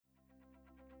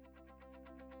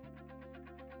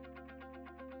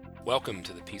Welcome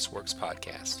to the Peaceworks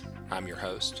Podcast. I'm your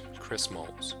host, Chris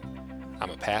Moles. I'm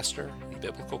a pastor and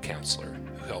biblical counselor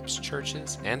who helps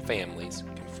churches and families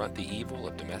confront the evil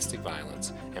of domestic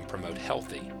violence and promote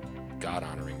healthy,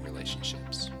 God-honoring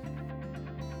relationships.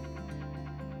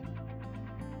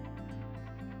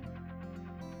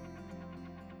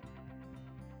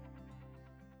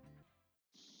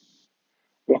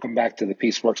 Welcome back to the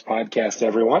Peaceworks Podcast,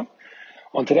 everyone.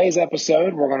 On today's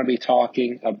episode, we're going to be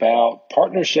talking about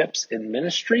partnerships in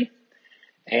ministry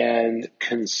and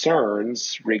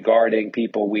concerns regarding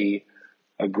people we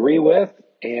agree with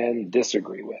and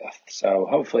disagree with. So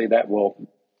hopefully that will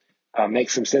make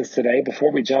some sense today.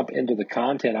 Before we jump into the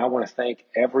content, I want to thank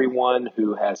everyone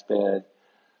who has been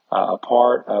a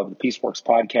part of the Peaceworks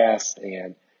podcast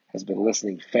and has been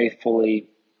listening faithfully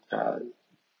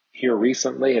here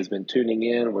recently, has been tuning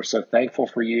in. We're so thankful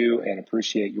for you and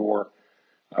appreciate your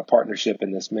partnership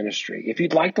in this ministry. If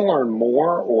you'd like to learn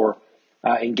more or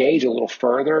engage a little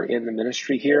further in the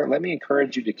ministry here, let me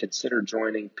encourage you to consider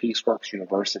joining Peaceworks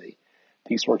University.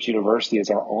 Peaceworks University is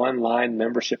our online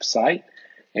membership site,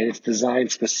 and it's designed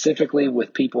specifically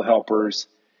with people helpers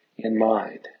in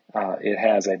mind. It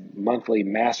has a monthly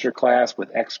masterclass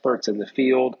with experts in the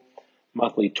field,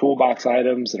 monthly toolbox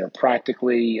items that are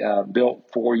practically built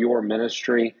for your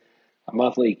ministry, a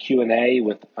monthly Q&A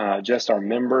with just our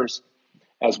members,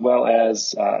 as well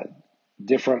as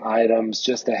different items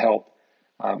just to help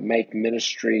make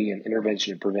ministry and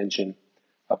intervention and prevention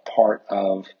a part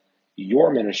of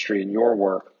your ministry and your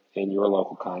work in your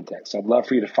local context. So I'd love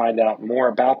for you to find out more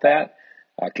about that.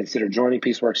 Consider joining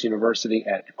Peaceworks University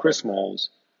at chrismoles.org.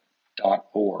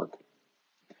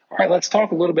 All right, let's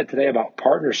talk a little bit today about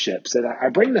partnerships. And I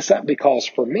bring this up because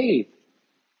for me,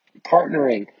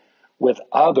 partnering with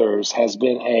others has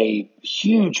been a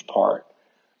huge part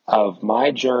of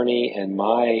my journey and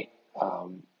my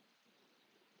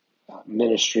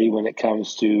ministry when it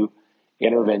comes to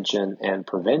intervention and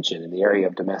prevention in the area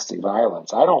of domestic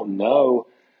violence. I don't know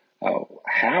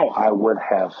how I would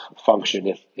have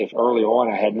functioned if early on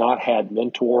I had not had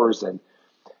mentors and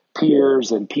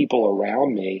peers and people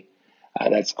around me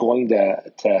that's going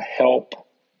to help.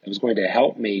 It was going to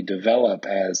help me develop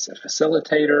as a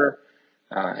facilitator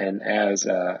and as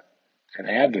an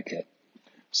advocate.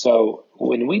 So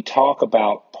when we talk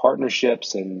about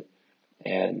partnerships and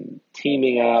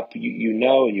teaming up, you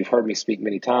know, and you've heard me speak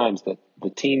many times, that the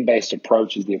team-based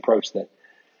approach is the approach that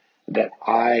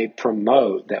I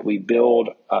promote, that we build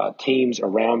teams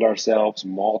around ourselves,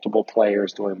 multiple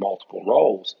players doing multiple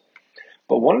roles.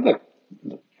 But one of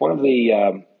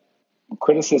the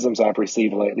criticisms I've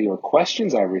received lately, or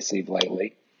questions I've received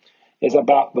lately, is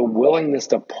about the willingness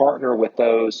to partner with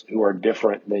those who are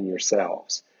different than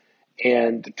yourselves.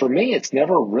 And for me, it's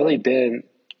never really been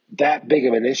that big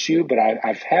of an issue, but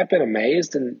I have been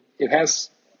amazed, and it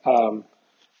has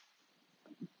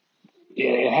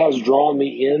drawn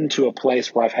me into a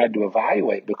place where I've had to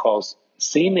evaluate, because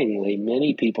seemingly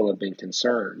many people have been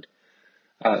concerned.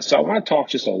 So I want to talk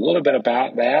just a little bit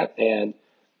about that and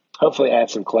hopefully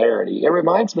add some clarity. It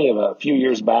reminds me of a few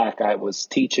years back, I was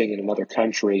teaching in another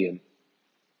country, and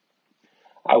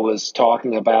I was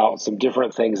talking about some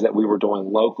different things that we were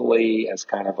doing locally as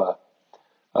kind of a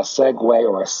segue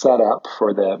or a setup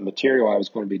for the material I was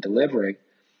going to be delivering.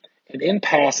 And in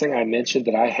passing, I mentioned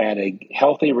that I had a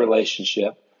healthy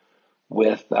relationship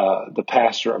with the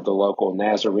pastor of the local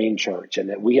Nazarene church, and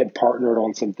that we had partnered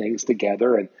on some things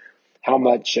together, and how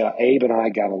much Abe and I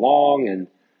got along, and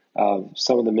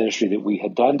some of the ministry that we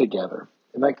had done together.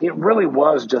 And it really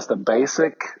was just a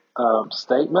basic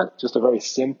statement, just a very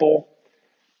simple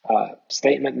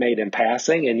statement made in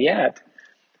passing. And yet,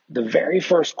 the very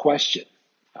first question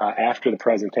after the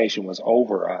presentation was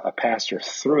over, a pastor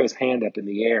threw his hand up in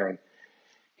the air and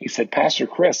he said, "Pastor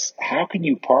Chris, how can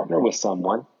you partner with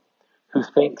someone who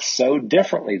thinks so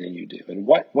differently than you do?" And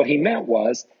what he meant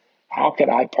was, how could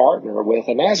I partner with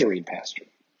a Nazarene pastor?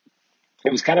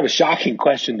 It was kind of a shocking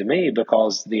question to me,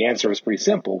 because the answer was pretty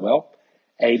simple. Well,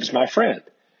 Abe's my friend.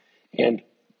 And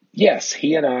yes,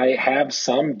 he and I have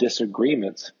some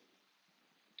disagreements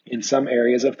in some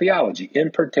areas of theology. In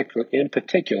particular,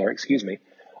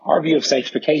 our view of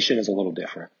sanctification is a little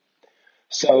different.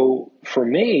 So for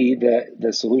me,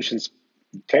 the solution's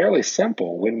fairly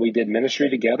simple. When we did ministry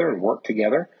together and worked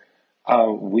together,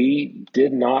 we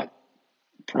did not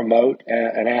promote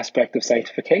an aspect of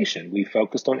sanctification. We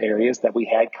focused on areas that we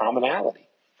had commonality,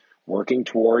 working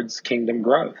towards kingdom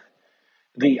growth.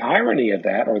 The irony of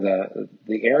that, or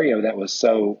the area that was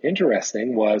so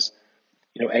interesting, was,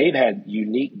 Abe had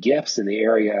unique gifts in the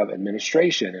area of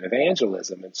administration and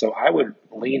evangelism, and so I would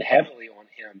lean heavily on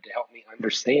him to help me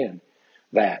understand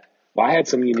that. Well, I had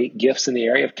some unique gifts in the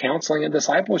area of counseling and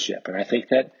discipleship, and I think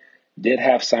that did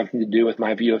have something to do with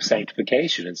my view of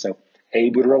sanctification. And so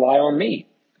Abe would rely on me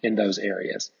in those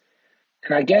areas.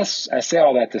 And I guess I say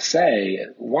all that to say,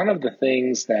 one of the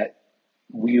things that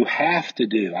you have to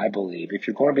do, I believe, if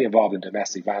you're going to be involved in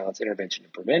domestic violence intervention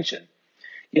and prevention,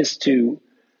 is to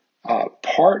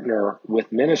partner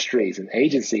with ministries and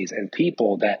agencies and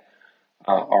people that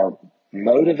are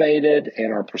motivated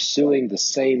and are pursuing the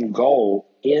same goal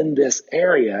in this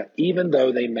area, even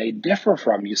though they may differ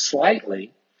from you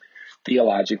slightly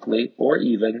theologically or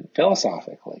even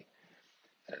philosophically.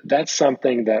 That's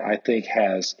something that I think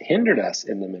has hindered us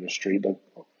in the ministry, but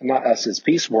not us as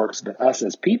PeaceWorks, but us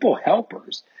as people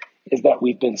helpers, is that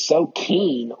we've been so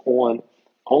keen on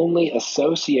only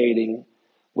associating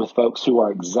with folks who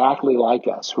are exactly like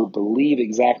us, who believe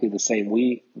exactly the same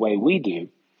way we do,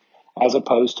 as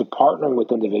opposed to partnering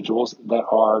with individuals that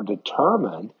are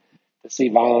determined to see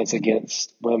violence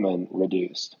against women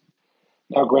reduced.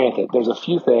 Now, granted, there's a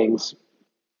few things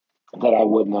that I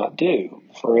would not do.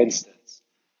 For instance,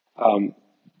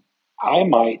 I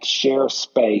might share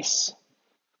space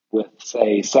with,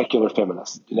 say, secular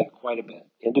feminists. Do that quite a bit.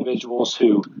 Individuals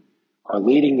who are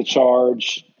leading the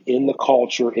charge in the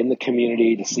culture, in the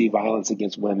community to see violence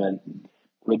against women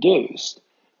reduced.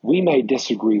 We may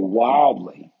disagree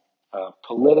wildly,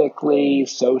 politically,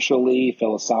 socially,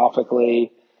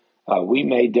 philosophically. We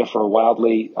may differ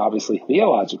wildly, obviously,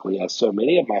 theologically, as so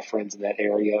many of my friends in that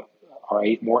area are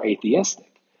more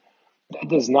atheistic. That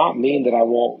does not mean that I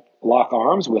won't lock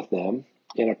arms with them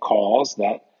in a cause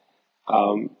that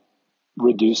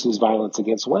reduces violence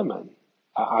against women.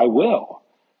 I will.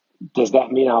 Does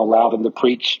that mean I'll allow them to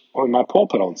preach on my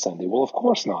pulpit on Sunday? Well, of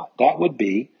course not. That would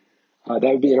be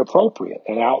inappropriate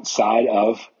and outside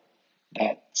of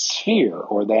that sphere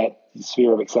or that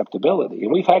sphere of acceptability.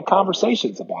 And we've had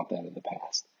conversations about that in the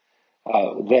past,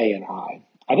 they and I.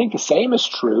 I think the same is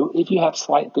true if you have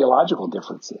slight theological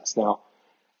differences. Now,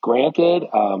 granted,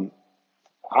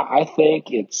 I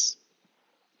think it's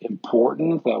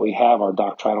important that we have our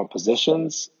doctrinal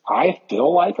positions. I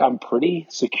feel like I'm pretty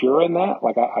secure in that.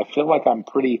 Like I feel like I'm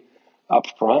pretty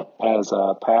upfront as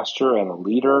a pastor and a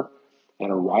leader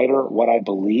and a writer, what I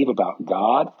believe about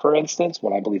God, for instance,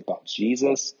 what I believe about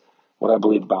Jesus, what I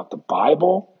believe about the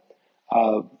Bible,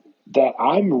 that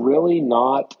I'm really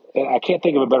not, I can't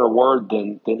think of a better word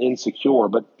than insecure,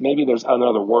 but maybe there's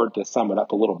another word to sum it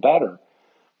up a little better.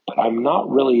 But I'm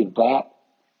not really that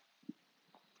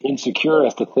insecure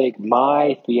as to think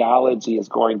my theology is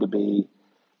going to be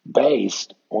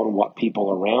based on what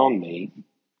people around me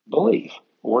believe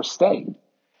or state.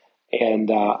 And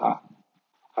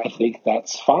I think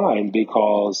that's fine,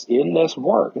 because in this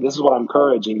work, and this is what I'm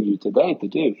encouraging you today to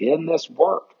do, in this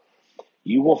work,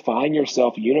 you will find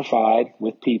yourself unified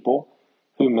with people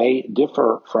who may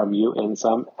differ from you in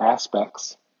some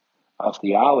aspects of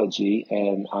theology.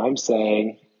 And I'm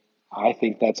saying, I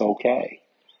think that's okay.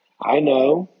 I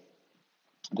know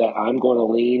that I'm going to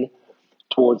lean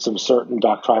towards some certain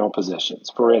doctrinal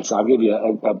positions. For instance, I'll give you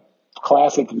a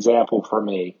classic example for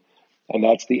me, and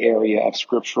that's the area of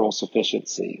scriptural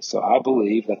sufficiency. So I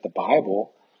believe that the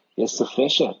Bible is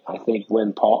sufficient. I think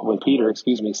when Peter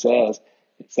says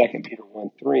in 2 Peter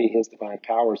 1:3, his divine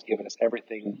power has given us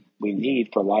everything we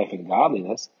need for life and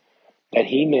godliness, that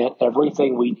he meant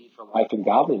everything we need for life and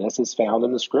godliness is found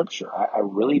in the scripture. I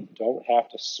really don't have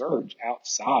to search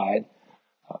outside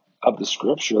of the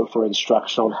scripture for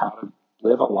instruction on how to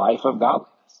live a life of godliness.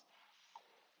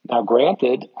 Now,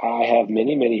 granted, I have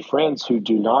many, many friends who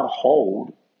do not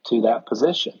hold to that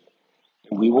position.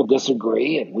 And we will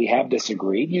disagree, and we have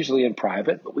disagreed, usually in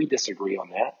private, but we disagree on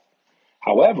that.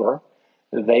 However,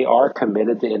 they are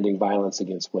committed to ending violence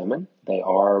against women. They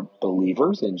are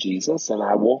believers in Jesus, and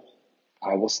I will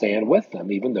stand with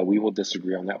them, even though we will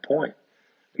disagree on that point.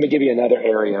 Let me give you another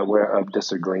area of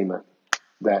disagreement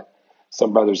that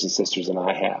some brothers and sisters and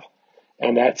I have.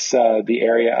 And that's the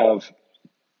area of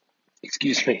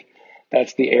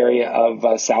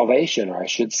salvation, or I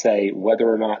should say,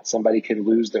 whether or not somebody can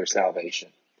lose their salvation.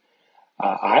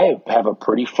 I have a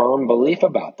pretty firm belief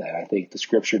about that. I think the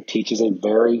scripture teaches it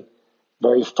very,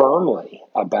 very firmly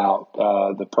about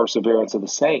the perseverance of the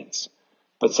saints.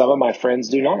 But some of my friends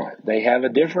do not. They have a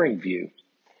differing view.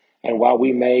 And while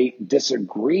we may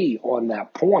disagree on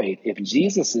that point, if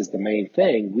Jesus is the main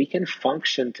thing, we can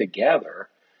function together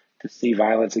to see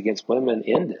violence against women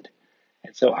ended.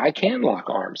 And so I can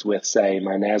lock arms with, say,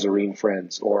 my Nazarene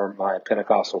friends or my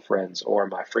Pentecostal friends or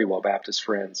my Free Will Baptist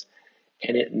friends,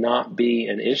 and it not be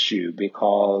an issue,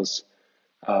 because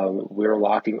we're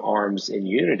locking arms in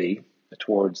unity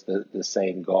towards the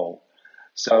same goal.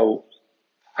 So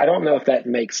I don't know if that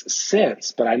makes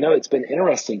sense, but I know it's been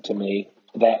interesting to me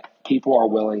that people are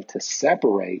willing to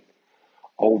separate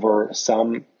over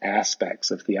some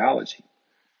aspects of theology.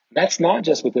 That's not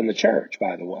just within the church,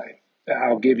 by the way.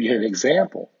 I'll give you an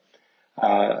example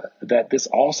that this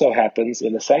also happens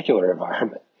in the secular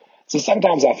environment. So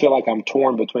sometimes I feel like I'm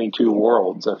torn between two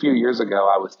worlds. A few years ago,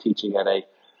 I was teaching at a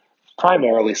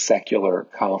primarily secular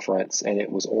conference, and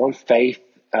it was on faith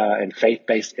and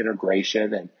faith-based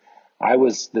integration. And I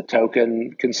was the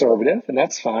token conservative, and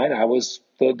that's fine. I was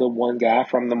the one guy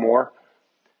from the more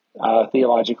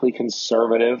theologically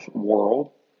conservative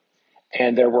world.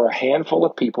 And there were a handful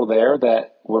of people there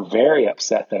that were very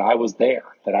upset that I was there,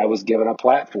 that I was given a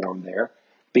platform there,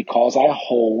 because I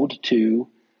hold to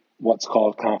what's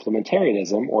called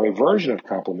complementarianism, or a version of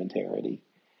complementarity.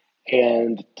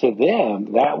 And to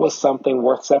them, that was something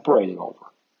worth separating over,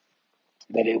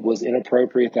 that it was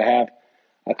inappropriate to have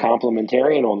a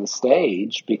complementarian on the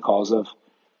stage because of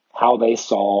how they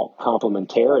saw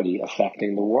complementarity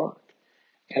affecting the work.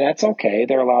 And that's okay.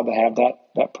 They're allowed to have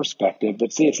that perspective.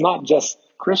 But see, it's not just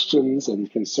Christians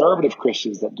and conservative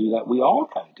Christians that do that. We all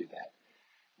kind of do that.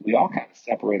 We all kind of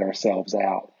separate ourselves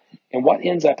out. And what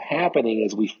ends up happening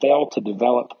is we fail to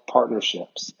develop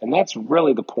partnerships. And that's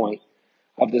really the point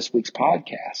of this week's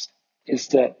podcast, is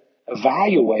to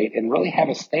evaluate and really have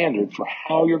a standard for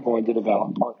how you're going to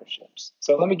develop partnerships.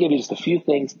 So let me give you just a few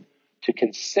things to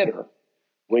consider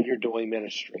when you're doing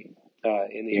ministry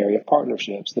in the area of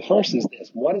partnerships. The first is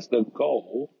this: what is the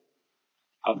goal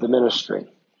of the ministry?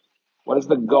 What is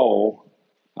the goal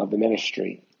of the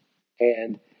ministry?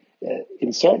 And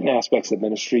in certain aspects of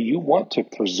ministry, you want to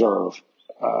preserve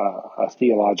a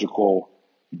theological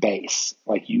base.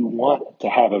 Like, you want to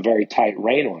have a very tight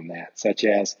rein on that, such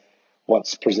as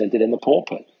what's presented in the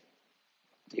pulpit.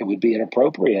 It would be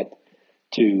inappropriate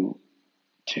to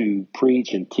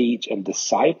preach and teach and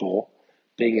disciple,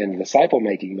 being in a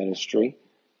disciple-making ministry,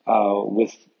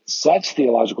 with such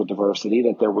theological diversity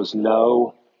that there was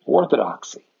no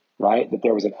orthodoxy, right? That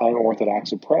there was an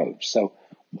unorthodox approach. So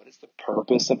what is the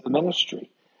purpose of the ministry?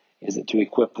 Is it to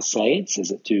equip the saints?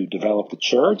 Is it to develop the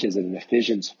church? Is it an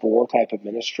Ephesians 4 type of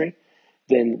ministry?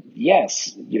 Then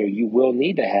yes, you will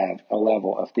need to have a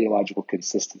level of theological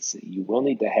consistency. You will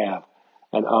need to have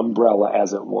an umbrella,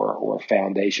 as it were, or a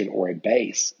foundation or a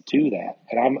base to that.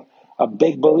 And I'm a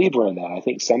big believer in that. I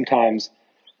think sometimes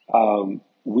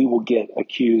we will get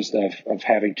accused of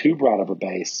having too broad of a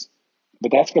base,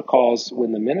 but that's because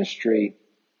when the ministry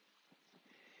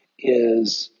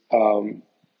is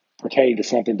pertaining to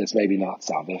something that's maybe not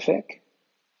salvific,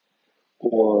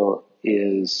 or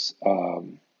is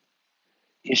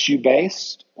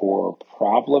issue-based or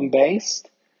problem-based,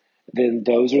 then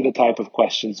those are the type of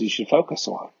questions you should focus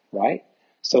on, right?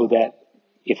 So that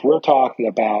if we're talking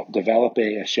about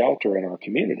developing a shelter in our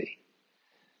community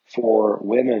for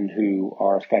women who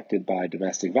are affected by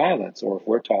domestic violence, or if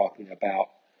we're talking about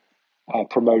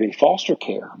promoting foster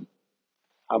care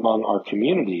among our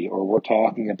community, or we're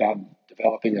talking about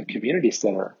developing a community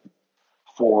center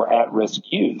for at-risk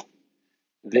youth,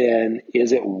 then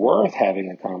is it worth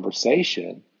having a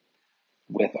conversation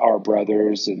with our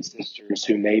brothers and sisters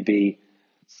who may be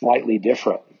slightly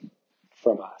different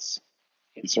from us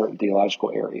in certain theological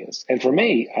areas? And for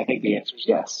me, I think the answer is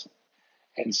yes.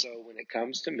 And so when it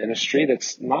comes to ministry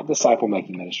that's not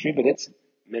disciple-making ministry, but it's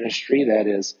ministry that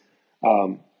is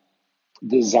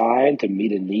designed to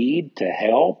meet a need, to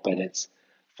help, and it's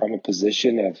from a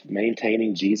position of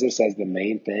maintaining Jesus as the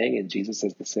main thing and Jesus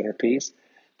as the centerpiece,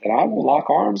 then I will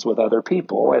lock arms with other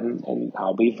people, and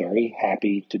I'll be very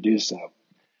happy to do so.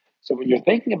 So when you're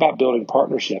thinking about building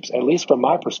partnerships, at least from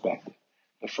my perspective,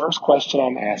 the first question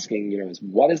I'm asking, is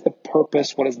what is the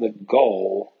purpose? What is the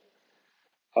goal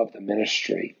of the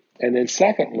ministry? And then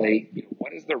secondly,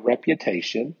 what is the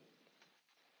reputation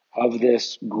of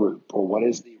this group, or what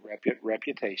is the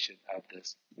reputation of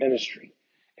this ministry?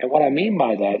 And what I mean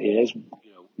by that is,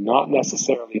 not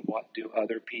necessarily what do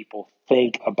other people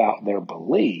think about their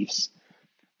beliefs,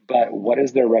 but what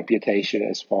is their reputation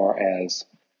as far as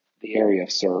the area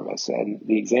of service. And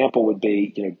the example would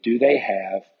be, do they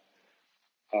have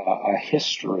a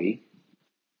history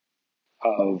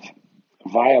of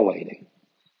violating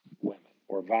women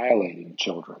or violating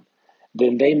children?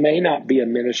 Then they may not be a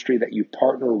ministry that you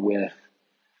partner with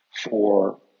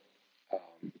for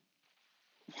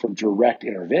direct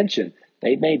intervention.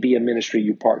 They may be a ministry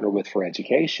you partner with for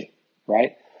education,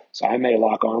 right? So I may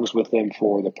lock arms with them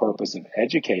for the purpose of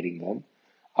educating them,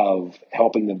 of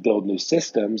helping them build new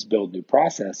systems, build new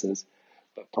processes,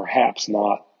 but perhaps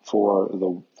not for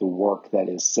the work that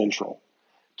is central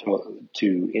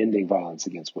to ending violence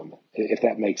against women, if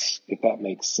that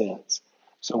makes sense.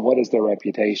 So what is their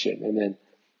reputation? And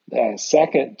then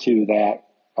second to that,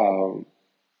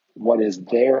 what is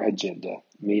their agenda?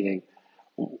 Meaning,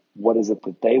 what is it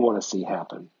that they want to see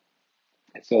happen?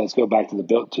 And so let's go back to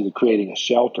the creating a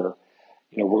shelter.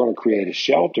 We're going to create a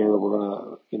shelter. We're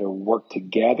going to, work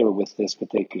together with this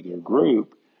particular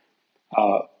group.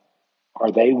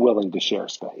 Are they willing to share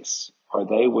space? Are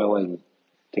they willing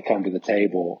to come to the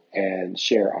table and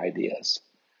share ideas?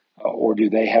 Or do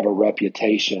they have a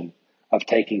reputation of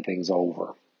taking things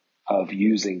over, of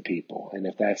using people? And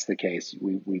if that's the case,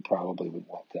 we probably would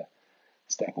want to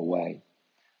step away.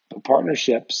 But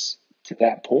partnerships to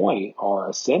that point are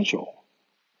essential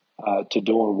to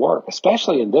doing work,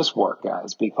 especially in this work,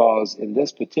 guys, because in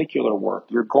this particular work,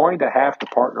 you're going to have to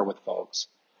partner with folks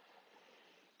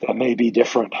that may be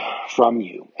different from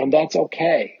you. And that's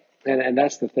okay. And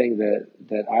that's the thing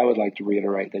that I would like to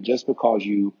reiterate, that just because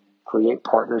you create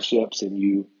partnerships and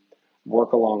you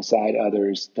work alongside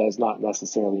others does not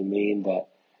necessarily mean that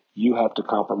you have to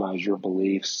compromise your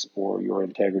beliefs or your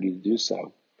integrity to do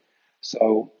so.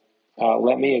 So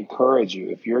let me encourage you,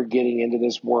 if you're getting into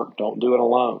this work, don't do it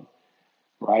alone,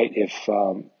 right?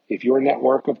 If your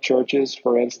network of churches,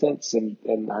 for instance, and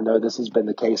I know this has been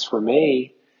the case for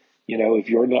me, if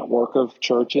your network of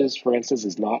churches, for instance,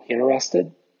 is not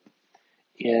interested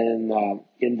in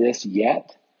this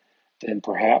yet, then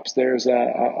perhaps there's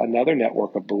another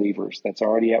network of believers that's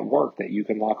already at work that you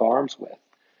can lock arms with.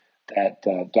 That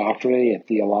doctrinally and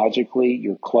theologically,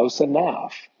 you're close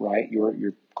enough, right?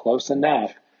 You're close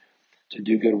enough to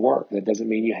do good work. That doesn't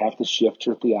mean you have to shift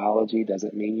your theology.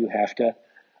 Doesn't mean you have to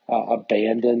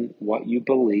abandon what you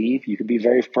believe. You can be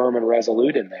very firm and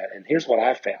resolute in that. And here's what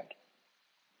I found.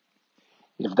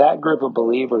 If that group of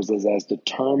believers is as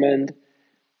determined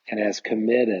and as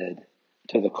committed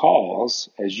to the cause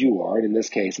as you are, and in this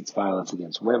case it's violence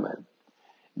against women,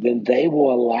 then they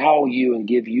will allow you and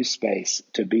give you space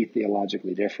to be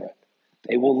theologically different.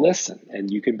 They will listen, and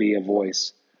you can be a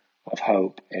voice of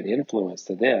hope and influence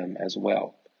to them as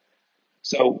well.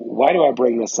 So why do I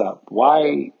bring this up?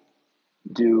 Why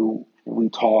do we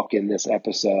talk in this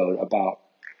episode about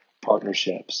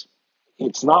partnerships?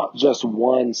 It's not just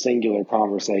one singular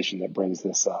conversation that brings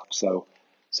this up. So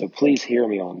please hear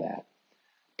me on that.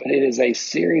 But it is a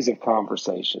series of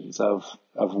conversations of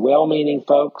well-meaning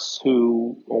folks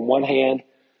who, on one hand,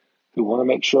 who want to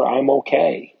make sure I'm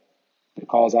okay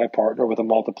because I partner with a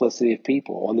multiplicity of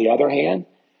people. On the other hand,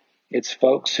 it's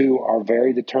folks who are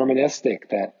very deterministic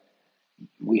that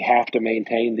we have to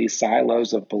maintain these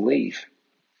silos of belief.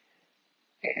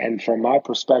 And from my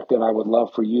perspective, I would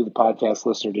love for you, the podcast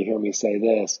listener, to hear me say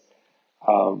this.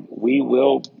 We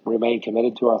will remain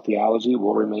committed to our theology.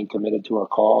 We'll remain committed to our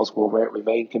cause. We'll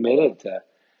remain committed to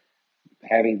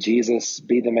having Jesus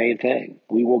be the main thing.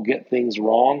 We will get things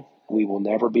wrong. We will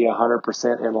never be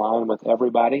 100% in line with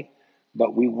everybody,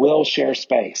 but we will share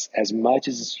space as much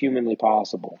as is humanly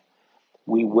possible.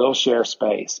 We will share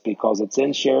space because it's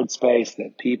in shared space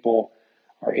that people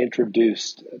are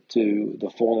introduced to the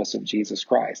fullness of Jesus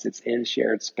Christ. It's in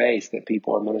shared space that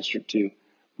people are ministered to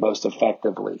most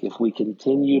effectively. If we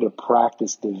continue to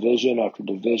practice division after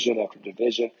division after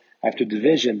division after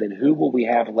division, then who will we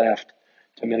have left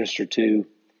to minister to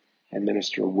and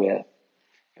minister with?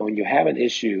 And when you have an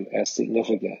issue as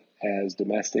significant as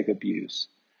domestic abuse,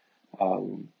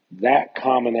 that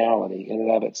commonality in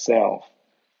and of itself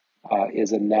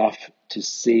is enough to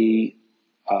see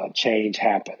change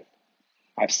happen.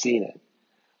 I've seen it.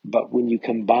 But when you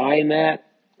combine that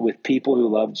with people who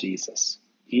love Jesus,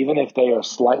 even if they are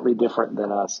slightly different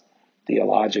than us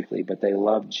theologically, but they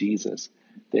love Jesus,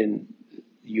 then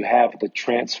you have the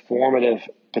transformative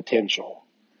potential,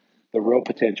 the real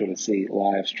potential to see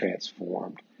lives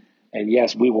transformed. And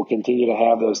yes, we will continue to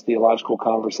have those theological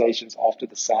conversations off to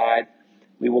the side.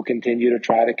 We will continue to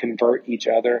try to convert each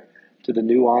other to the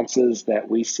nuances that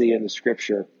we see in the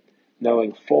scripture,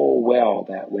 knowing full well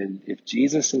that if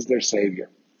Jesus is their Savior,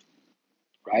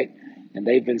 right, and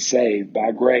they've been saved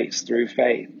by grace through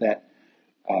faith, that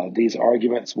these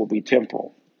arguments will be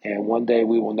temporal. And one day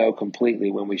we will know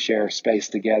completely when we share space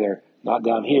together, not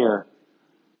down here,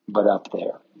 but up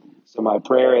there. So my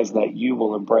prayer is that you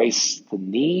will embrace the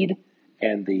need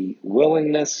and the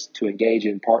willingness to engage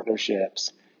in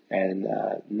partnerships and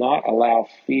not allow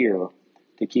fear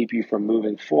to keep you from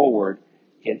moving forward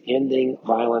in ending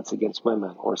violence against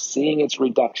women or seeing its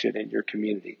reduction in your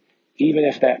community, even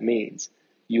if that means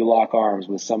you lock arms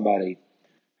with somebody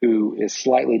who is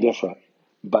slightly different,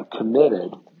 but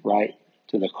committed, right,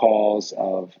 to the cause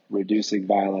of reducing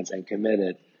violence and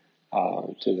committed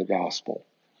to the gospel.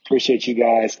 Appreciate you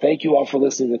guys. Thank you all for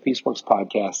listening to the Peaceworks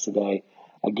podcast today.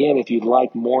 Again, if you'd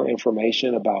like more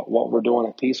information about what we're doing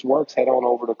at PeaceWorks, head on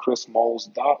over to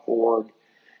chrismoles.org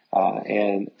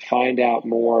and find out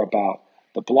more about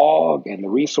the blog and the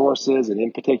resources, and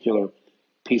in particular,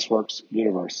 PeaceWorks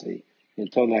University.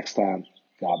 Until next time,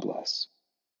 God bless.